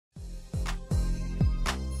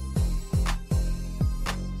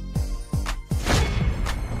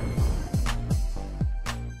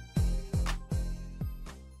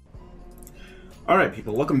Alright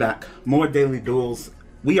people, welcome back. More Daily Duels.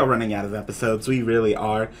 We are running out of episodes, we really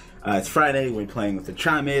are. It's Friday, we're playing with the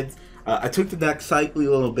Triamids. I took the deck slightly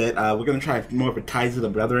a little bit. We're going to try more of a Ties of the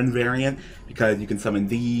Brethren variant, because you can summon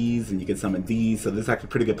these, and you can summon these, so this is actually a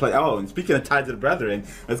pretty good play. Oh, and speaking of Ties of the Brethren,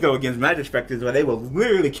 let's go against Magic Spectres, where they will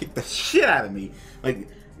literally kick the shit out of me. Like,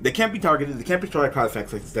 they can't be targeted, they can't destroy card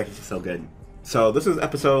effects, like this deck is just so good. So this is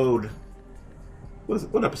episode...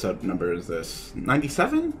 What episode number is this?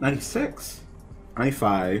 97? 96?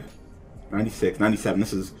 95, 96, 97.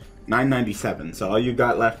 This is 997. So all you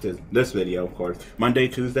got left is this video, of course. Monday,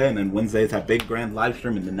 Tuesday, and then Wednesday is that big grand live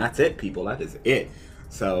stream, and then that's it, people. That is it.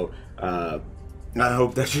 So I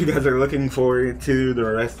hope that you guys are looking forward to the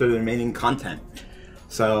rest of the remaining content.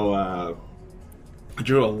 So I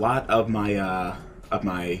drew a lot of my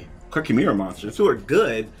Chimera monsters who are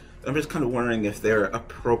good. I'm just kind of wondering if they're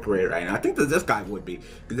appropriate right now. I think that this guy would be,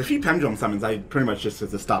 because if he pendulum summons, I pretty much just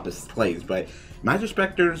have to stop his plays. But Magic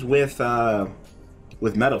Spectres with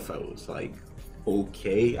Metal Foes, like,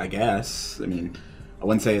 okay, I guess. I mean, I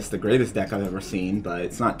wouldn't say it's the greatest deck I've ever seen, but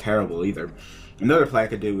it's not terrible either. Another play I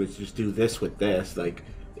could do is just do this with this. Like,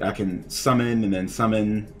 I can summon and then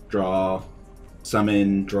summon, draw,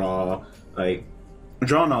 like,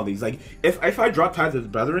 drawing all these. Like, if I draw Ties of the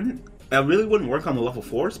Brethren, I really wouldn't work on the level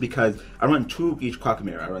 4s because I run 2 of each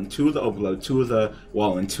Chimera. I run 2 of the Overload, 2 of the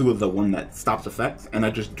Wall, and 2 of the one that stops effects, and I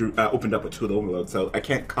just opened up with 2 of the Overload, so I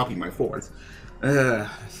can't copy my 4s.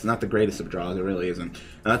 It's not the greatest of draws, it really isn't.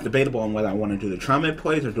 And that's debatable on whether I want to do the Triamid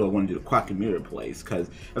plays or do I want to do the Chimera plays, because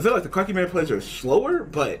I feel like the Chimera plays are slower,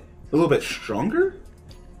 but a little bit stronger.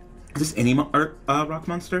 Is this any rock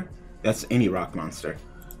monster? That's any rock monster.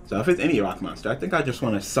 So if it's any rock monster, I think I just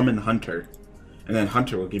want to summon Hunter. And then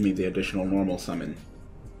Hunter will give me the additional normal summon.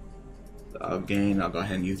 Again, I'll go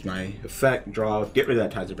ahead and use my effect, draw, get rid of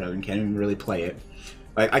that Ties of Brethren, can't even really play it.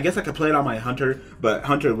 Like, I guess I could play it on my Hunter, but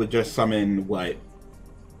Hunter would just summon what?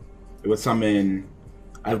 It would summon...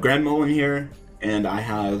 I have Grand Mullen here, and I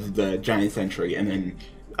have the Giant Sentry, and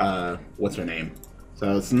then, what's her name?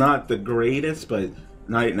 So it's not the greatest, but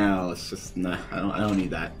right now, it's just, nah, I don't need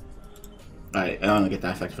that. I only get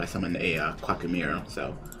that effect if I summon a Chimera,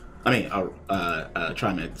 so... I mean,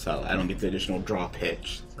 Trimid, so I don't get the additional draw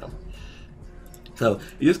pitch. So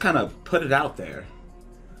you just kind of put it out there.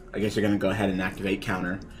 I guess you're going to go ahead and activate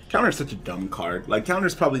Counter. Counter is such a dumb card. Like, Counter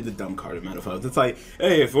is probably the dumb card of Metal Foes. It's like,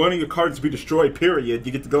 hey, if one of your cards be destroyed, period,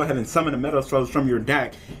 you get to go ahead and summon a Metal Foes from your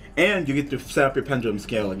deck, and you get to set up your Pendulum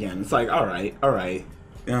Scale again. It's like, alright.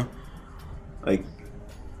 You know? Like,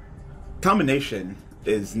 combination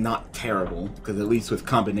is not terrible, because at least with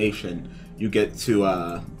combination, you get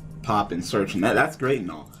to, pop and search, and that's great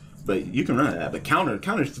and all, but you can run that. But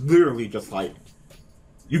counter's literally just like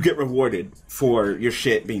you get rewarded for your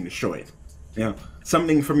shit being destroyed. You know,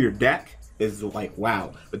 summoning from your deck is like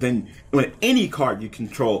wow, but then when any card you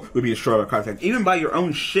control would be destroyed by card effect, even by your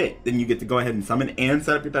own shit, then you get to go ahead and summon and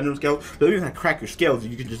set up your pendulum scale. So even if I crack your scales,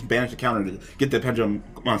 you can just banish the counter to get the pendulum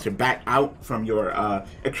monster back out from your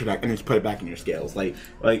extra deck and just put it back in your scales. Like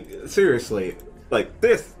seriously, like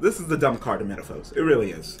this is the dumb card of Metal Foes. It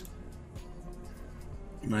really is.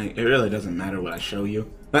 Like, it really doesn't matter what I show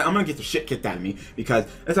you. Like, I'm gonna get the shit kicked out of me because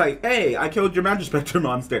it's like, hey, I killed your Magic Spectre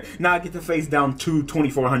monster. Now I get to face down 2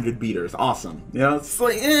 2400 beaters. Awesome. You know, it's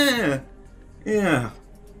like, yeah.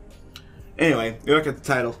 Anyway, you look at the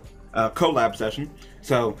title, collab session.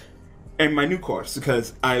 So, in my new course,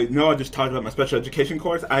 because I know I just talked about my special education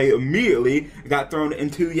course, I immediately got thrown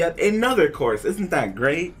into yet another course. Isn't that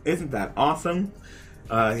great? Isn't that awesome?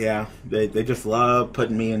 Yeah, they just love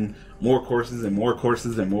putting me in more courses and more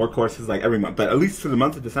courses and more courses like every month. But at least for the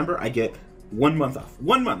month of December, I get 1 month off.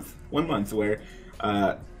 1 month where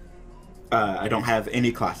I don't have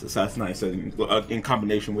any classes. So that's nice. So in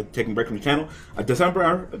combination with taking a break from the channel,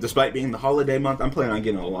 December, despite being the holiday month, I'm planning on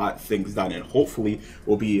getting a lot of things done, and hopefully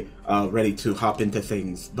we'll be ready to hop into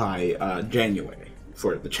things by January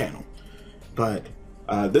for the channel. But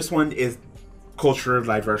this one is culture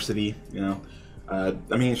diversity, you know. I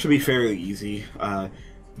mean, it should be fairly easy,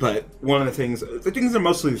 but one of the things are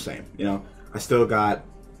mostly the same, you know. I still got...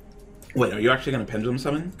 Wait, are you actually going to pendulum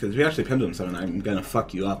summon? Because if you actually pendulum summon, I'm going to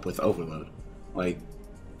fuck you up with Overload. Like,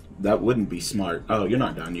 that wouldn't be smart. Oh, you're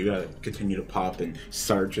not done. You got to continue to pop and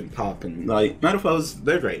search and pop and, like, Metal Foes,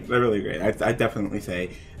 they're great. They're really great. I definitely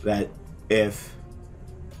say that if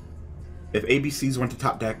ABCs went to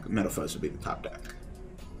top deck, Metal Foes would be the top deck.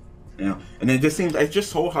 You know, and it just seems it's just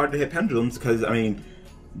so hard to hit pendulums because I mean,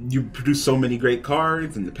 you produce so many great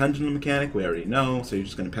cards, and the pendulum mechanic we already know. So you're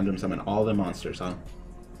just gonna pendulum summon all the monsters, huh?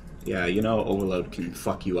 Yeah, you know Overload can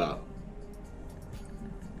fuck you up.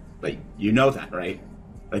 Like, you know that, right?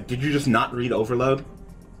 Like, did you just not read Overload?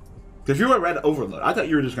 Because if you read Overload, I thought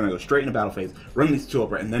you were just going to go straight into battle phase, run these two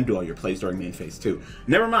over, and then do all your plays during main phase 2.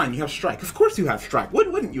 Never mind, you have Strike. Of course you have Strike. Why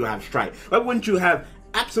wouldn't you have Strike? Why wouldn't you have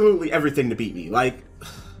absolutely everything to beat me? Like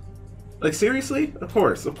seriously? Of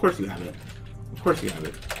course you have it. Of course you have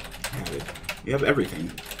it. You have it. You have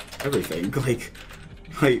everything. Everything.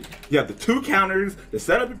 Like, you have the 2 counters, the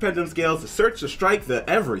setup and pendulum scales, the search, the strike, the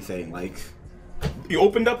everything. Like, you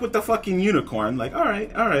opened up with the fucking unicorn. Like,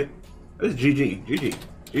 alright. This is GG. GG.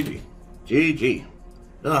 GG. GG.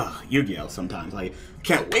 Ugh, Yu-Gi-Oh! Sometimes. Like,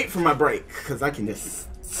 can't wait for my break, because I can just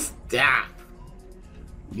stop.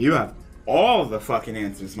 You have all the fucking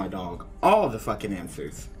answers, my dog. All the fucking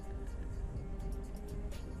answers.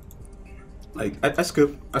 Like, I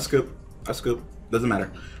scoop. Doesn't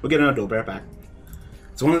matter. We'll get another duel, right back.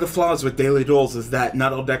 So one of the flaws with Daily Duels is that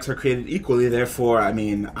not all decks are created equally, therefore, I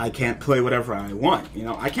mean, I can't play whatever I want. You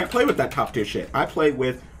know, I can't play with that top tier shit. I play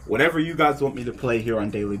with whatever you guys want me to play here on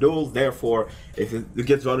Daily Duels, therefore, if it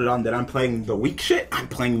gets voted on that I'm playing the weak shit, I'm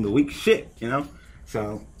playing the weak shit, you know?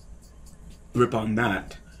 So, rip on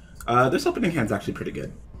that. This opening hand's actually pretty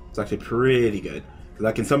good. It's actually pretty good. Because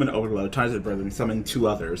I can summon Overload, Ties of the Brethren, summon 2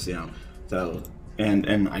 others, you know? So,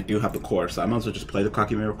 and I do have the core, so I might as well just play the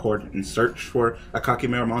Cocky Mirror core and search for a Cocky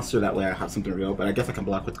Mirror monster, that way I have something real, but I guess I can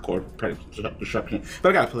block with the core disruption, but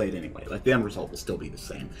I gotta play it anyway. Like, the end result will still be the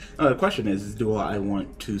same. The question is do I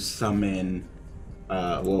want to summon,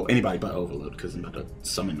 well, anybody but Overload, because I'm about to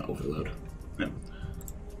summon Overload. Yeah.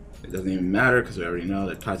 It doesn't even matter, because we already know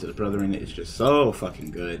that Ties of the Brethren is just so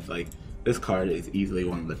fucking good. Like, this card is easily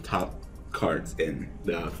one of the top cards in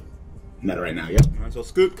the meta right now. Yep, might as well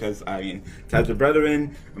scoop, because I mean, Ties of the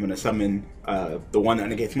Brethren, I'm going to summon the one that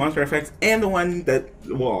negates monster effects, and the one that,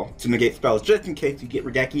 well, to negate spells, just in case you get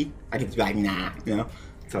Regeki. I can just be like, nah, you know?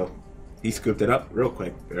 So, he scooped it up real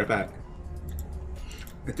quick. Be right back.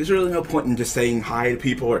 Like, there's really no point in just saying hi to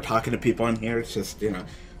people or talking to people on here. It's just, you know,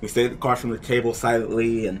 we stay across from the table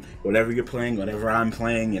silently, and whatever you're playing, whatever I'm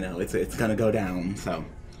playing, you know, it's going to go down, so.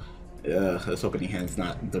 This opening hand's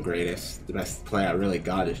not the greatest. The best play I really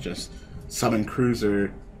got is just summon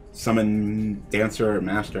Cruiser, summon Dancer or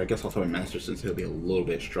Master. I guess I'll summon Master since he'll be a little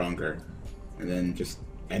bit stronger. And then just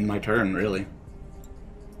end my turn, really.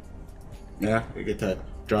 Yeah, I get to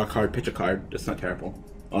draw a card, pitch a card. That's not terrible.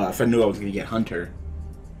 If I knew I was going to get Hunter,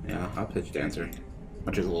 yeah, I'll pitch Dancer.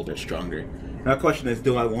 Hunter's a little bit stronger. Now the question is,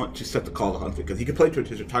 do I want to set the Call of the Haunted? Because he can play to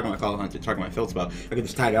target my Call of the Haunted, target my field spell. I can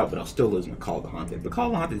just tag out, but I'll still lose my Call of the Haunted. But Call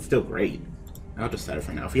of the Haunted is still great. I'll just set it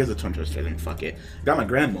for now. If he has a Twin Twister, then fuck it. Got my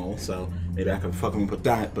Grand Mole, so maybe I can fuck him with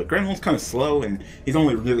that. But Grand Mole's kind of slow, and he's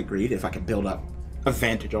only really great if I can build up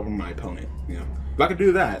advantage over my opponent. You know, if I can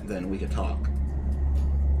do that, then we can talk.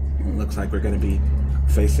 It looks like we're going to be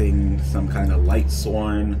facing some kind of Light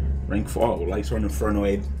Sworn, rank 4, oh, Light Sworn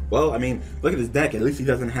Infernoid. Well, I mean, look at his deck. At least he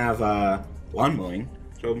doesn't have Lawn Mowing,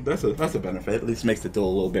 so that's a benefit. At least makes the duel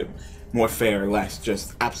a little bit more fair, less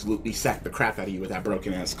just absolutely sack the crap out of you with that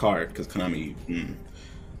broken ass card. Because Konami,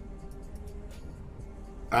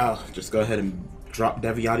 I'll just go ahead and drop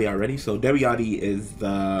Deviati already. So Deviati is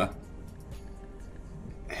the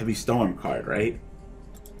Heavy Storm card, right?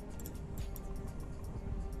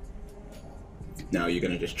 Now you're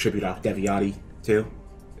gonna just tribute off Deviati too.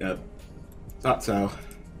 Yep, thought so.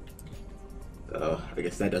 I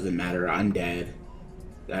guess that doesn't matter. I'm dead.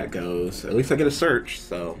 That goes. At least I get a search,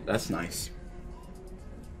 so that's nice.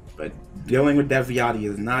 But dealing with Deviati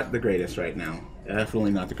is not the greatest right now.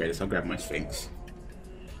 Definitely not the greatest. I'll grab my Sphinx.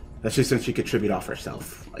 Especially since she could tribute off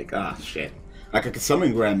herself. Like, shit. Like, I could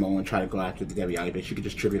summon Grand Mole and try to go after the Deviati, but she could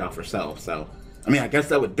just tribute off herself, so. I mean, I guess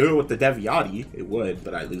that would do it with the Deviati. It would,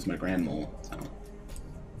 but I'd lose my Grand Mole, so.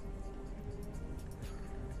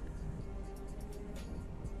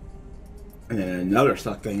 And then another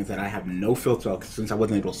suck thing is that I have no field spell since I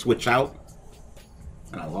wasn't able to switch out.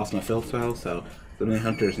 And I lost my field spell, so summoning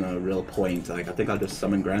Hunter's no real point. Like, I think I'll just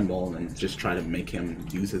summon Grand Mole and just try to make him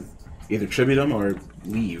use his, either tribute him or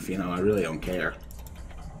leave, you know, I really don't care.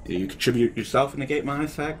 You can tribute yourself and negate my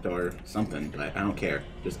effect or something, but I don't care.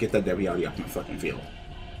 Just get that Deviati off my fucking field.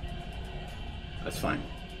 That's fine.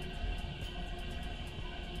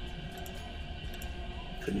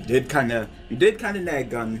 You did kind of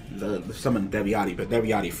nag on the summon Deviati, but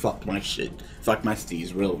Deviati fucked my shit, fucked my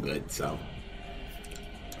steez real good. So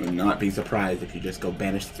I would not be surprised if you just go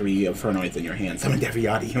banish 3 Infernoids in your hand, summon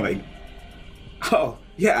Deviati. Like, oh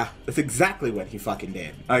yeah, that's exactly what he fucking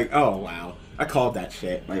did. Like, oh wow, I called that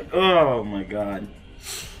shit. Like, oh my god.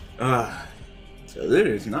 So there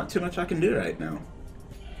is not too much I can do right now.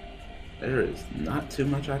 There is not too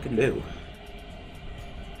much I can do.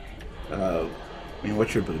 I mean,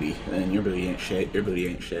 what's your booty? And your booty ain't shit. Your booty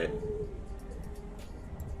ain't shit.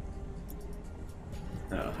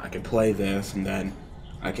 I can play this, and then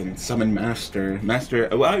I can summon Master.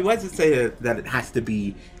 Why does it say that it has to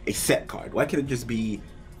be a set card? Why can't it just be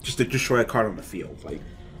just to destroy a card on the field? Like,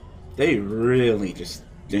 they really just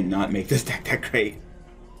did not make this deck that great.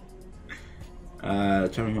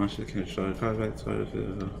 Summon Monster can destroy cards.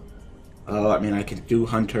 Oh, I mean, I could do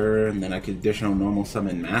Hunter, and then I could additional normal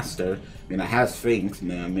summon Master. I mean, I have Sphinx,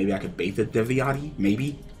 and then maybe I could bait the Deviati,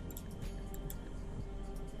 maybe?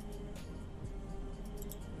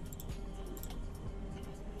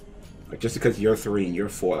 Like, just because you're 3 and you're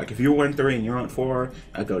 4. Like, if you were 3 and you're on 4,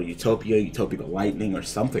 I'd go to Utopia go Lightning, or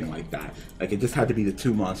something like that. Like, it just had to be the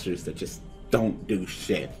 2 monsters that just don't do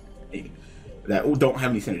shit. That don't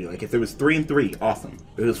have any synergy. Like, if there was 3 and 3, awesome.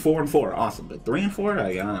 If it was 4 and 4, awesome. But 3 and 4,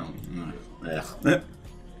 I don't know.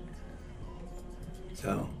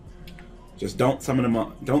 So, just don't summon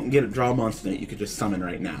them. Don't get a draw monster that you could just summon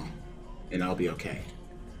right now, and I'll be okay.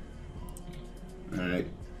 All right.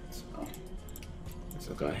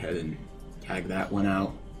 So go ahead and tag that one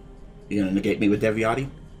out. You gonna negate me with Deviati?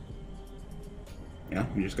 Yeah,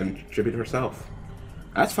 you're just gonna tribute herself.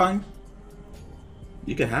 That's fine.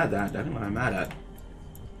 You can have that. That's what I'm mad at.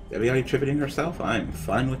 Deviati tributing herself? I'm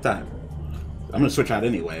fine with that. I'm gonna switch out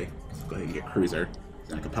anyway. Let's go ahead and get Cruiser.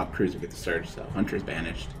 Then I can pop Cruiser, get the Surge, so Hunter's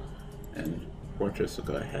banished. And Fortress will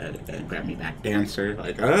go ahead and grab me back Dancer.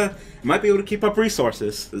 Like, might be able to keep up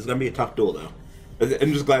resources. This is gonna be a tough duel though.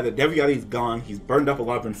 I'm just glad that Deviati's gone. He's burned up a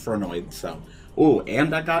lot of Infernoids, so. Ooh,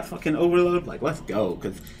 and I got fucking Overload? Like, let's go.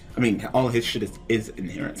 Because, I mean, all his shit is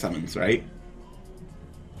inherent summons, right?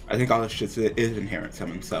 I think all his shit is inherent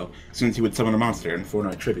summons, so. As soon as he would summon a monster and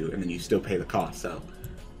Infernoid Tribute, and then you still pay the cost, so.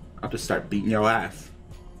 I'll just start beating your ass.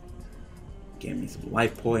 Give me some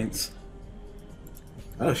life points.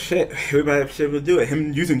 Oh shit, we might have to be able to do it.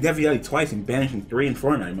 Him using Deviati twice and banishing 3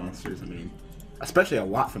 Infernoid monsters, I mean. Especially a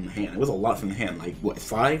lot from the hand. It was a lot from the hand. Like, what,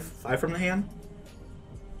 5? 5 from the hand?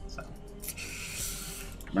 So.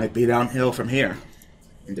 Might be downhill from here.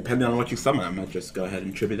 And depending on what you summon, I might just go ahead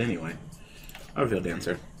and tribute anyway. I'll reveal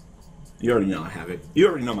Dancer. You already know I have it. You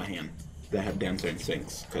already know my hand. That I have Dancer and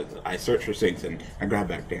Sphinx. Because I search for Sphinx and I grab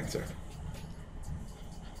back Dancer.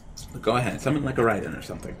 But go ahead. Summon like a Raiden or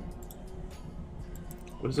something.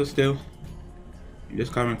 What does this do? You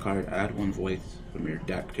discard one card, add 1 voice from your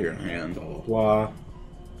deck to your hand, blah blah blah.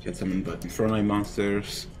 You can summon but Infernoid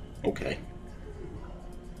monsters. Okay.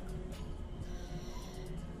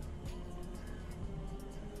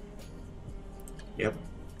 Yep.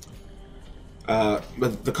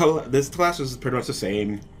 But this class is pretty much the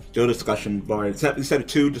same. Still discussion bar. Instead of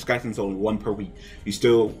 2 discussions, only 1 per week. You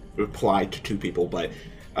still reply to 2 people, but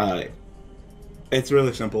it's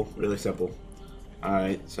really simple. Really simple.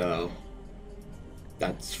 Alright, so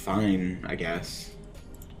that's fine, I guess.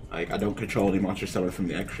 Like, I don't control any monster summon from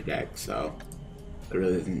the extra deck, so it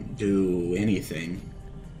really doesn't do anything.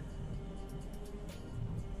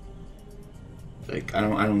 Like, I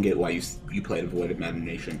don't get why you played Void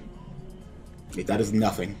Imagination. Like, that is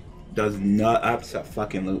nothing. Does not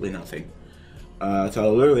absolutely nothing.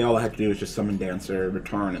 So literally all I had to do was just summon Dancer,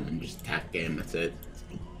 return, and then just attack game. That's it.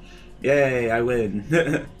 Yay! I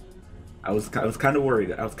win. I was kind of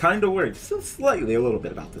worried. I was kind of worried, still slightly, a little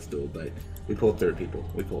bit about this duel, but we pulled through, people.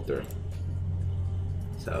 We pulled through.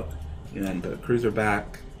 So, and then put a Cruiser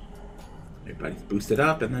back. Everybody's boosted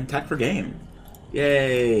up, and then attack for game.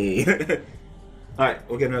 Yay! All right,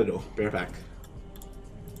 we'll get another duel. Be right back.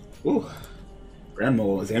 Ooh, Grand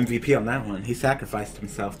Mole was MVP on that one. He sacrificed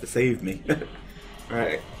himself to save me. All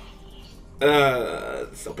right.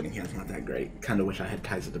 This opening hand's not that great. Kind of wish I had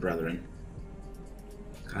Ties of the Brethren.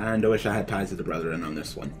 Kinda wish I had Ties of the Brethren on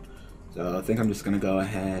this one. So I think I'm just gonna go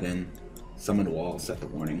ahead and summon Wall, set the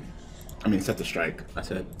warning. I mean, set the strike.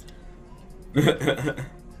 That's it.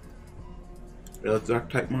 Real Dark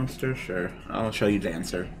type monster? Sure. I'll show you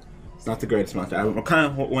Dancer. It's not the greatest monster. I kind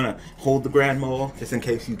of want to hold the Grand Mole just in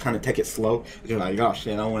case you're trying to take it slow. You're like, oh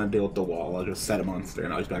shit, I don't want to deal with the wall. I'll just set a monster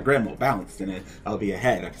and I'll just be like, Grand Mole bounced, and then I'll be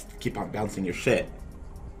ahead. I just keep on bouncing your shit.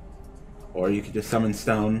 Or you could just summon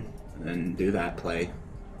Stone and do that play.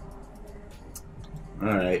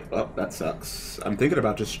 Alright, well, that sucks. I'm thinking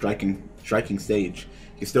about just striking stage.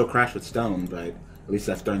 You still crash with Stone, but at least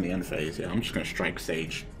that's during the end phase. Yeah, I'm just gonna strike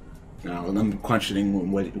stage. Now, I'm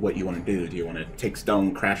questioning what you want to do. Do you want to take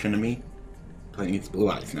Stone, crash into me? Playing against Blue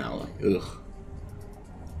Eyes now, like, ugh.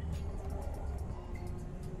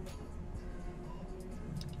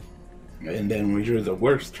 And then Reader the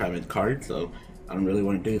worst Triamid card, so I don't really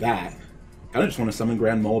want to do that. I kinda just want to summon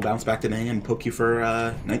Grand Mole, bounce back to the hand, and poke you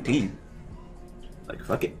for 19. Like,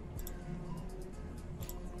 fuck it.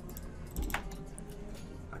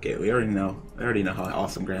 Fuck it, we already know. I already know how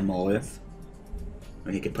awesome Grand Mole is.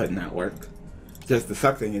 And he can put in that work. Just the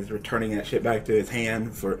suck thing is returning that shit back to his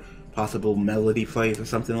hand for possible melody plays or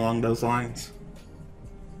something along those lines.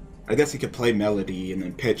 I guess he could play melody and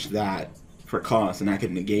then pitch that for cost, and I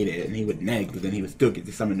could negate it, and he would neg, but then he would still get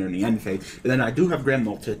to summon during the end phase. But then I do have Grand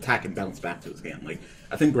Mole to attack and bounce back to his hand. Like,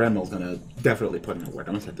 I think Grand Mole's gonna definitely put in the work.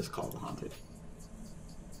 I'm gonna set this Call of the Haunted.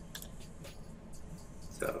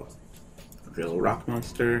 So, real rock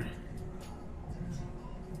monster.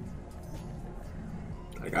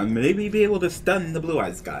 Like, I'll maybe be able to stun the Blue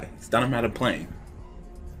Eyes guy. Stun him out of playing.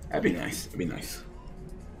 That'd be nice. That'd be nice.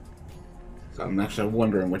 So I'm actually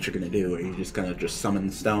wondering what you're gonna do. Are you just gonna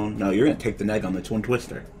summon stone? No, you're gonna take the neg on the Twin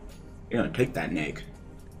Twister. You're gonna take that neg.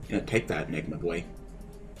 You're gonna take that neg, my boy.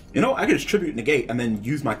 You know, I could just tribute negate and then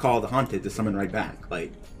use my Call of the Haunted to summon right back.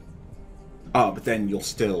 Like, oh, but then you'll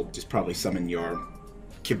still just probably summon your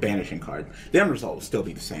banishing card. The end result will still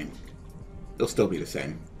be the same. It'll still be the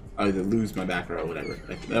same. I'll either lose my back row or whatever.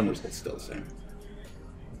 Like, the end result's still the same.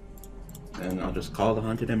 And I'll just Call the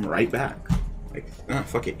Haunted him right back. Like,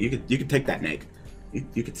 fuck it. You could take that neg.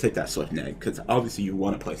 You could take that Swift neg, because obviously you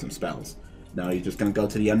want to play some spells. Now you're just gonna go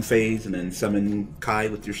to the end phase and then summon Kai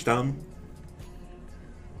with your stone.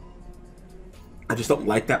 I just don't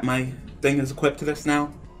like that my thing is equipped to this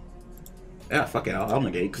now. Yeah, fuck it. I'll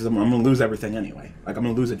negate, because I'm gonna lose everything anyway. Like, I'm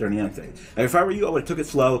gonna lose it during the end phase. And if I were you, I would have took it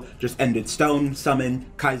slow, just ended stone,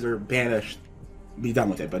 summon, Kaiser, banish, be done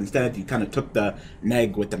with it. But instead, you kind of took the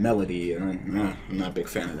neg with the melody, and I'm not a big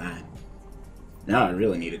fan of that. Now I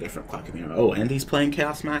really need a different Quackmere. Oh, and he's playing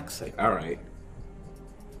Chaos Max? Like, alright.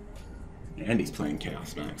 And he's playing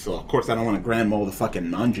Chaos Max. So, of course, I don't want to Grand Mole the fucking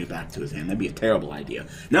Manju back to his hand. That'd be a terrible idea.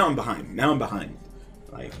 Now I'm behind. Now I'm behind.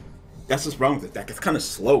 Like, that's what's wrong with this deck. It's kind of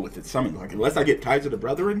slow with its summons. Like, unless I get Ties of the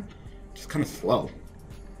Brethren, it's kind of slow.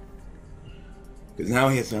 Because now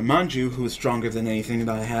he has a Manju who is stronger than anything that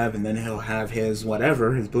I have, and then he'll have his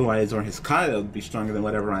whatever, his Blue Eyes or his Kyle be stronger than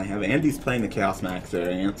whatever I have. And he's playing the Chaos Max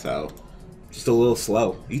variant, so just a little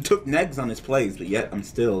slow. He took negs on his plays, but yet I'm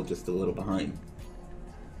still just a little behind.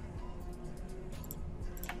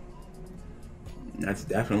 That's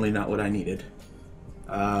definitely not what I needed.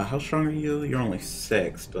 How strong are you? You're only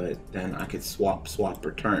 6, but then I could swap,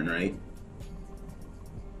 return, right?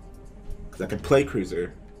 Because I could play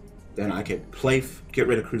Cruiser, then I could play, get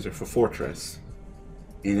rid of Cruiser for Fortress,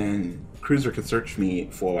 and then Cruiser could search me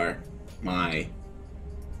for my,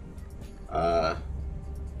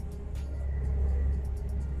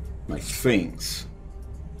 my Sphinx,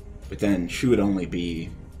 but then she would only be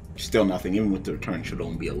still nothing. Even with the return, she would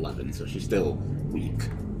only be 11, so she's still weak.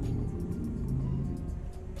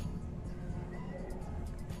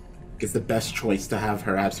 Because the best choice to have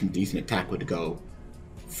her have some decent attack would go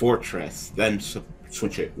Fortress, then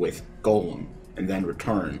switch it with Golem, and then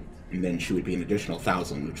return, and then she would be an additional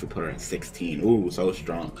 1,000, which would put her at 16. Ooh, so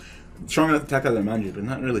strong. Strong enough to attack other Manju, but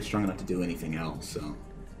not really strong enough to do anything else, so.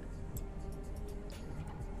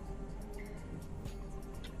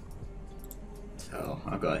 So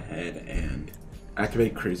I'll go ahead and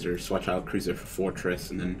activate Cruiser, swatch out Cruiser for Fortress,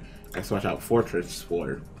 and then I swatch out Fortress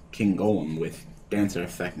for King Golem with Dancer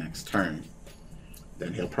effect next turn.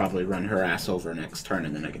 Then he'll probably run her ass over next turn,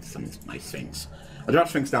 and then I get to summon my Sphinx. I'll drop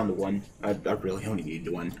Sphinx down to 1. I really only need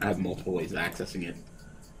 1. I have multiple ways of accessing it.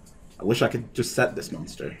 I wish I could just set this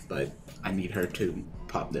monster, but I need her to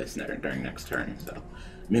pop this during next turn. So,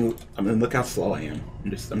 I mean, look how slow I am.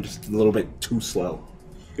 I'm just a little bit too slow.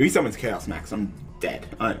 If he summons Chaos Max, I'm dead.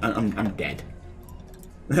 I'm dead.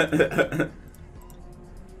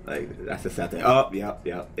 Like, that's the sad thing. Oh, yep.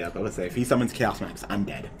 I would say if he summons Chaos Max, I'm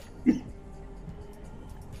dead.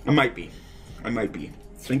 I might be.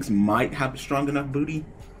 Sphinx might have a strong enough booty.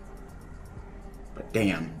 But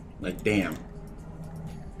damn. Like, damn.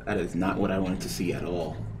 That is not what I wanted to see at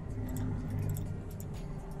all.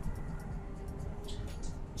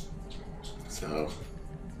 So,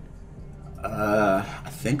 I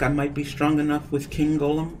think I might be strong enough with King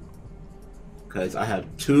Golem. Because I have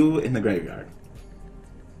 2 in the graveyard.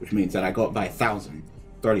 Which means that I go up by 1,000,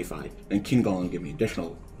 35. Then King Golem will give me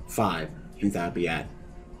additional 5. Which means that I'll be at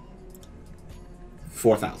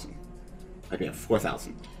 4,000. I'd be at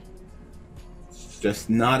 4,000. Just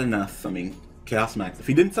not enough. I mean, Chaos Max. If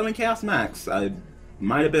he didn't summon Chaos Max, I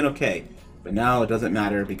might have been okay. But now it doesn't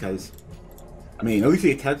matter because, I mean, at least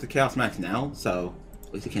he attacks the Chaos Max now, so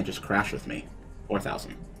at least he can't just crash with me.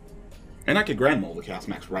 4,000. And I could Grand Mole the Chaos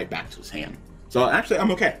Max right back to his hand. So actually, I'm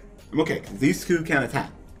okay. Because these 2 can't attack.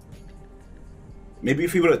 Maybe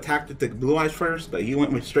if he would have attacked with the Blue Eyes first, but he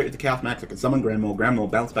went straight with the Chaos Max, I could summon Grand Mole,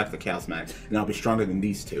 bounce back to the Chaos Max, and I'll be stronger than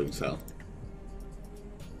these 2, so.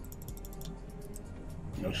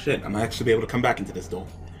 Oh shit, I might actually be able to come back into this duel.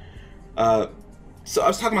 So I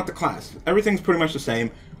was talking about the class. Everything's pretty much the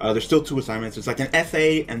same. There's still 2 assignments. It's like an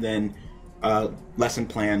essay and then lesson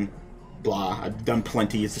plan, blah. I've done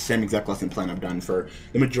plenty. It's the same exact lesson plan I've done for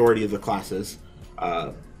the majority of the classes.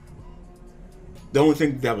 The only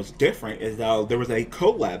thing that was different is that there was a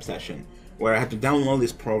Collab session where I had to download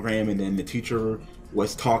this program, and then the teacher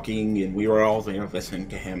was talking, and we were all there listening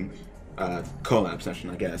to him. Collab session,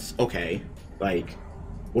 I guess. Okay, like,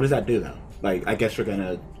 what does that do though? Like, I guess you're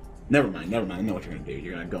gonna. Never mind. I know what you're gonna do.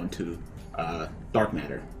 You're gonna go into dark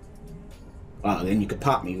matter. Then you could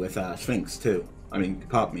pop me with Sphinx too. I mean, you could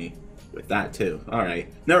pop me with that too. All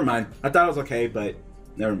right, never mind. I thought it was okay, but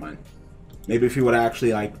never mind. Maybe if he would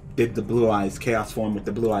actually like did the blue eyes chaos form with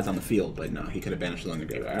the blue eyes on the field, but no, he could have banished the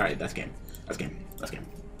grave. All right, that's game. That's game. That's game.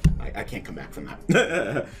 I can't come back from that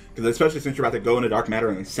because especially since you're about to go into dark matter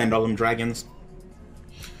and send all them dragons.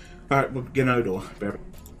 All right, we'll get another duel.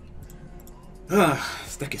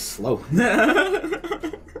 This deck is slow.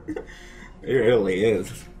 It really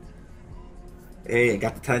is. Hey, I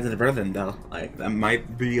got the Tides of the Brethren though. Like, that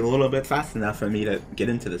might be a little bit fast enough for me to get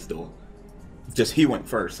into this duel. Just he went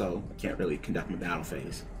first, so I can't really conduct my battle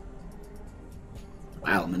phase.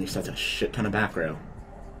 Wow, and then he sets a shit ton of back row.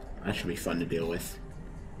 That should be fun to deal with.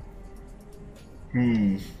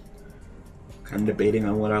 Kind of debating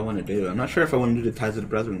on what I want to do. I'm not sure if I want to do the Tides of the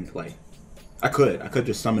Brethren play. I could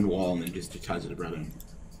just summon Wall and then just do Tides of the Brethren.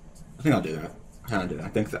 I think I'll do that.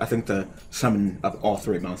 I think the summon of all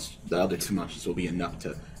 3 months, the other 2 monsters will be enough to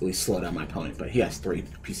at least slow down my opponent. But he has 3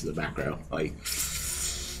 pieces of back row. Like,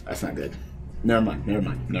 that's not good. Never mind.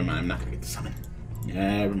 I'm not gonna get the summon.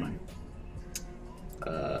 Never mind.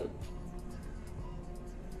 Go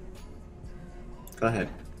ahead.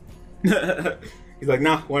 He's like,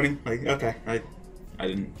 nah, warning. Like, okay, I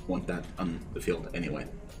didn't want that on the field anyway.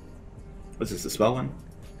 Was this the spell one?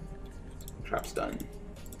 Trap's done.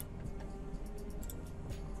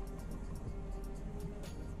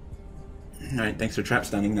 Alright, thanks for trap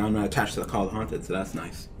stunning. Now I'm not attached to the Call of the Haunted, so that's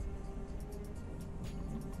nice.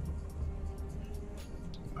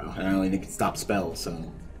 Well, I only can stop spells,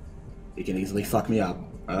 so he can easily fuck me up.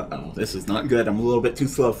 Uh-oh, this is not good. I'm a little bit too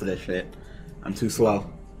slow for this shit. I'm too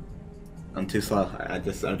slow. I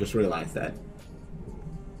just realized that.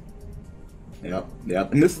 Yep.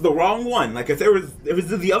 And this is the wrong one. Like, if it was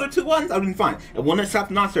the other 2 ones, I would have been fine. And one that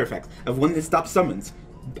stopped monster effects, and one that stopped summons.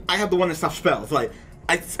 I have the one that stops spells. Like,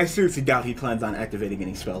 I seriously doubt he plans on activating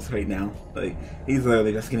any spells right now. Like, he's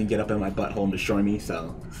literally just gonna get up in my butthole and destroy me.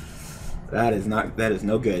 So that is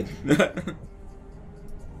no good.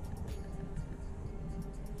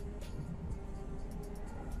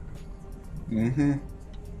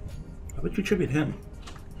 How would you tribute him?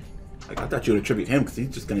 Like, I thought you would attribute him because he's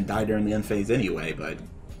just gonna die during the end phase anyway, but...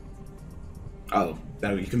 Oh,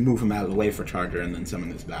 you can move him out of the way for Charger and then summon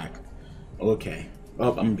this back. Okay. Well,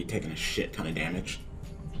 I'm gonna be taking a shit ton of damage.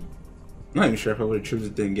 I'm not even sure if I would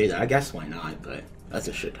attribute the Gaia. I guess why not, but that's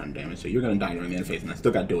a shit ton of damage. So you're gonna die during the end phase, and I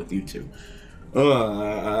still gotta deal with you 2.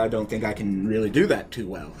 I don't think I can really do that too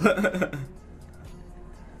well.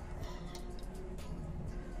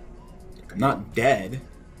 I'm not dead,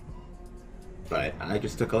 but I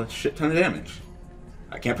just took a shit ton of damage.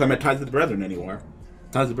 I can't play my Tides of the Brethren anymore.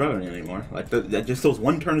 Like, just those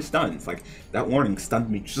 1 turn of stuns. Like, that warning stunned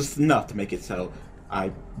me just enough to make it so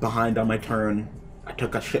I behind on my turn. I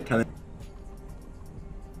took a shit ton of...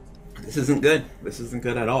 This isn't good. This isn't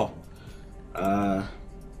good at all. Go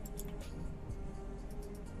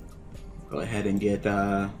ahead and get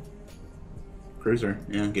Cruiser.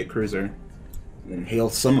 Yeah, get Cruiser. And then heal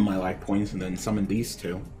some of my life points and then summon these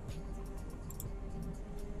 2.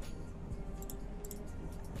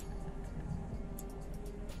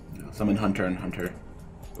 Summon Hunter and Hunter.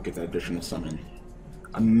 We'll get that additional summon.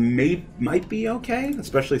 I might be okay,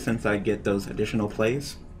 especially since I get those additional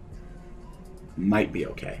plays. Might be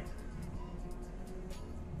okay.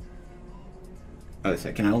 Oh,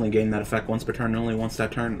 so can I only gain that effect once per turn and only once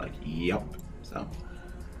that turn? Like, yep. So,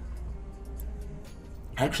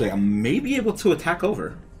 actually, I may be able to attack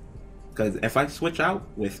over. Because if I switch out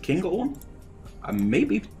with King Golem, I may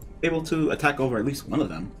be able to attack over at least one of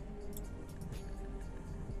them.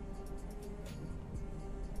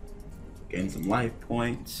 Gain some life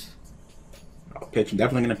points. I'll pitch. I'm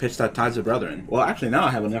definitely going to pitch that Tides of Brethren. Well, actually, now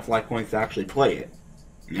I have enough life points to actually play it.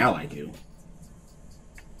 Now I do.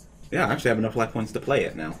 Yeah, I actually have enough life points to play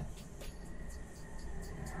it now.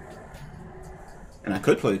 And I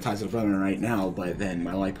could play the Tides of Brethren right now, but then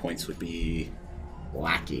my life points would be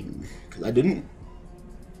lacking. Because I didn't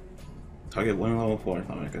target 1 level 4. I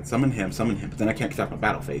thought I could summon him, but then I can't conduct my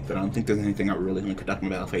battle phase. But I don't think there's anything I really want to conduct my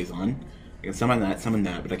battle phase on. I can summon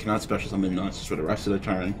that, but I cannot special summon monsters for the rest of the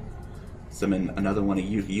turn. Summon another one of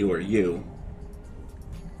you or you.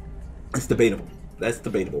 It's debatable. That's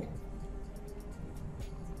debatable.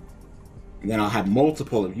 And then I'll have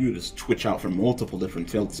multiple of you to switch out for multiple different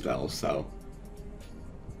field spells, so...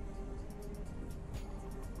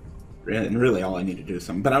 And really all I need to do is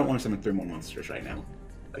summon... But I don't want to summon 3 more monsters right now.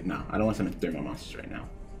 Like, no, I don't want to summon 3 more monsters right now.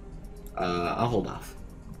 I'll hold off.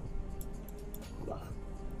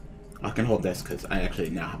 I can hold this because I actually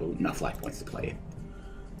now have enough life points to play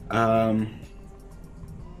it.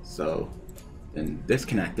 So, then this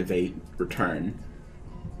can activate return.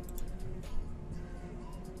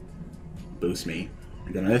 Boost me.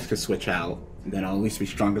 And then this could switch out. And then I'll at least be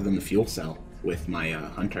stronger than the fuel cell with my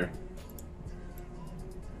hunter.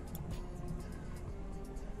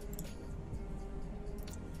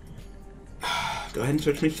 Go ahead and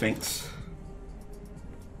search me Sphinx.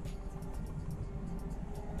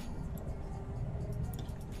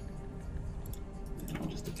 And I'll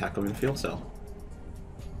just attack over the fuel cell.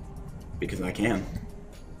 Because I can.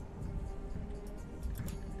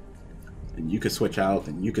 And you could switch out,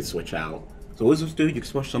 and you could switch out. So what does this do? You can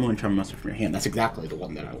switch someone and Charm Monster from your hand. That's exactly the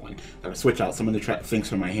one that I want. I can switch out some of the Sphinx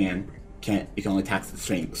from my hand. You can only attack the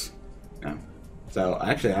Sphinx. Yeah. So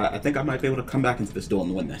actually, I think I might be able to come back into this duel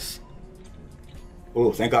and win this.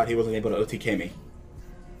 Oh, thank God he wasn't able to OTK me.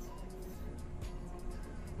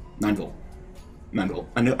 9 volt. 9 volt.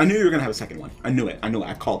 I knew you were gonna have a second one. I knew it.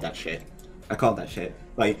 I called that shit.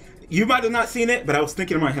 Like, you might have not seen it, but I was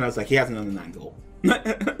thinking in my head, I was like, he has another 9 volt.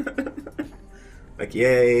 Like,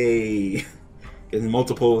 yay. Getting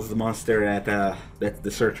multiples the monster at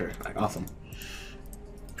the searcher. Like, awesome.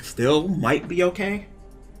 Still might be okay.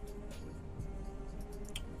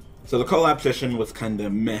 So the collab session was kind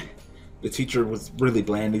of meh. The teacher was really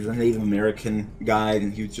bland. He's a Native American guy,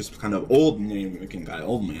 and he was just kind of old Native American guy,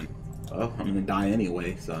 old man. Oh, I'm gonna die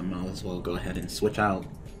anyway, so I might as well go ahead and switch out.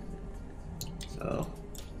 So,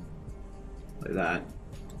 like that.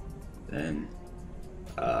 Then,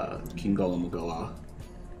 King Golem will go off.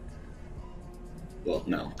 Well,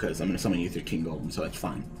 no, because I'm gonna summon you through King Golem, so that's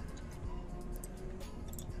fine.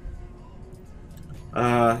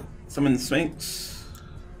 Summon the Sphinx.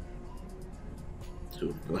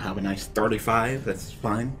 We'll have a nice 35, that's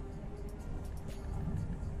fine.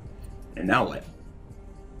 And now what?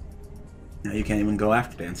 Now you can't even go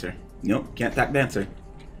after Dancer. Nope, can't attack Dancer.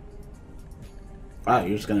 Wow,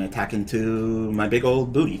 you're just gonna attack into my big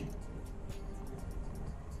old booty.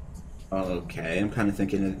 Okay, I'm kind of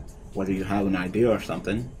thinking of whether you have an idea or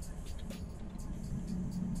something.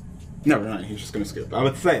 Never mind, he's just gonna skip. I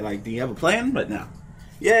would say, like, do you have a plan? But no.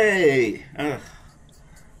 Yay!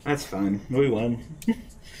 That's fine. We won.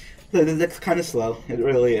 It's kind of slow. It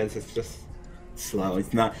really is. It's just slow.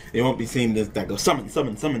 It's not. It won't be seeing this that goes summon,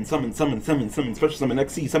 special summon,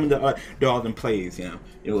 XC, summon the dog and plays. You know,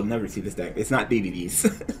 you will never see this deck. It's not DVDs.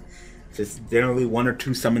 It's just generally 1 or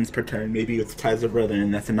 2 summons per turn. Maybe it's Tizer Brother,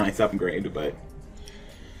 and that's a nice upgrade. But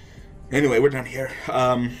anyway, we're done here.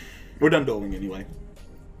 We're done dueling anyway.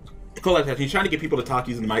 Collab, he's trying to get people to talk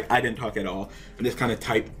using the mic. I didn't talk at all. I just kind of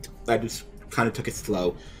typed. I just kind of took it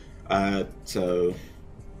slow. So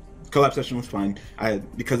collab session was fine.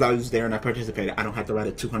 Because I was there and I participated, I don't have to write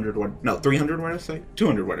a 200 word, no, 300 word essay?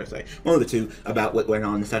 200 word essay. One of the two about what went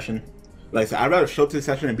on in the session. Like I said, I'd rather show up to the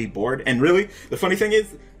session and be bored. And really, the funny thing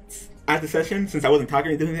is, at the session, since I wasn't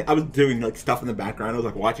talking or doing it, I was doing like stuff in the background. I was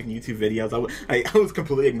like watching YouTube videos. I was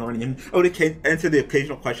completely ignoring him. I would answer the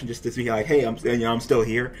occasional question just to be like, "Hey, I'm still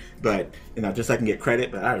here," but just so I can get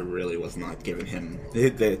credit. But I really was not giving him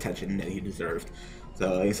the attention that he deserved.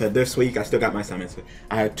 So, like I said, this week I still got my assignments.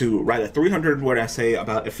 I had to write a 300-word essay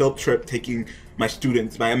about a field trip taking my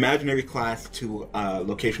students, my imaginary class, to a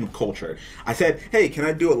location of culture. I said, "Hey, can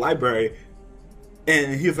I do a library?"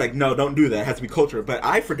 And he was like, "No, don't do that. It has to be culture." But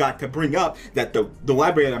I forgot to bring up that the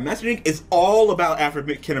library that I'm messaging is all about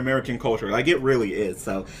African American culture. Like, it really is.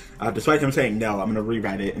 So, despite him saying no, I'm going to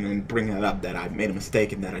rewrite it and then bring that up, that I made a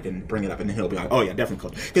mistake and that I didn't bring it up. And then he'll be like, "Oh, yeah, definitely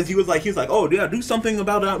culture." Because he was like, "Oh, yeah, do something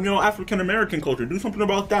about, African American culture. Do something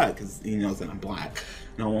about that." Because he knows that I'm black.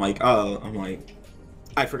 And I'm like,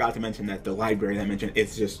 I forgot to mention that the library that I mentioned,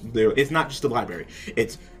 it's not just the library.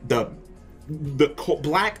 It's the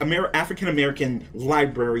Black African American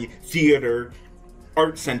Library Theater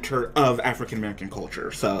Art Center of African American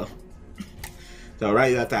culture. So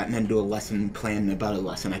write about that and then do a lesson plan about a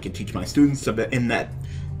lesson I can teach my students at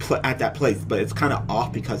that place. But it's kind of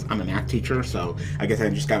off because I'm a math teacher, so I guess I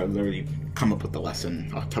just gotta literally come up with the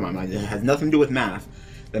lesson off the top of my mind. It has nothing to do with math.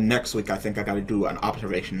 Then next week, I think I got to do an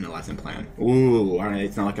observation and a lesson plan. Ooh, all right.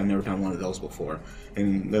 It's not like I've never done one of those before.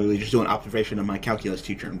 And literally just do an observation of my calculus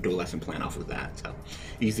teacher and do a lesson plan off of that. So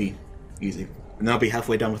easy, easy. And then I'll be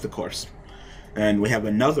halfway done with the course. And we have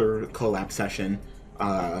another collab session.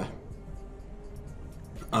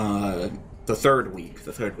 The third week,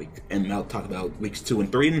 and I'll talk about weeks 2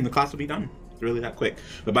 and 3, and the class will be done. It's really that quick.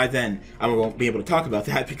 But by then, I won't be able to talk about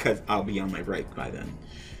that because I'll be on my break by then.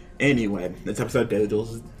 Anyway, this episode of Daily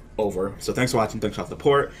Duels is over. So thanks for watching. Thanks for all the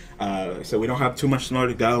support. So we don't have too much more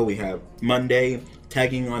to go. We have Monday,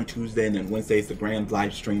 tagging on Tuesday, and then Wednesday is the grand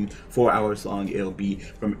live stream, 4 hours long. It'll be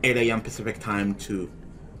from 8 a.m. Pacific time to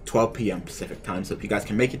 12 p.m. Pacific time. So if you guys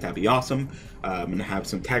can make it, that'd be awesome. I'm gonna have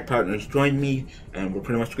some tag partners join me, and we're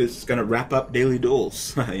pretty much just gonna wrap up Daily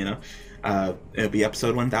Duels. You know, it'll be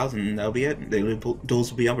episode 1000, and that'll be it. Daily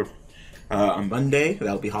Duels will be over. On Monday,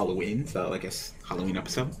 that'll be Halloween, so I guess Halloween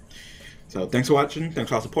episode. So thanks for watching, thanks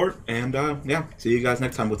for all the support, and yeah, see you guys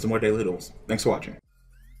next time with some more Daily Duels. Thanks for watching.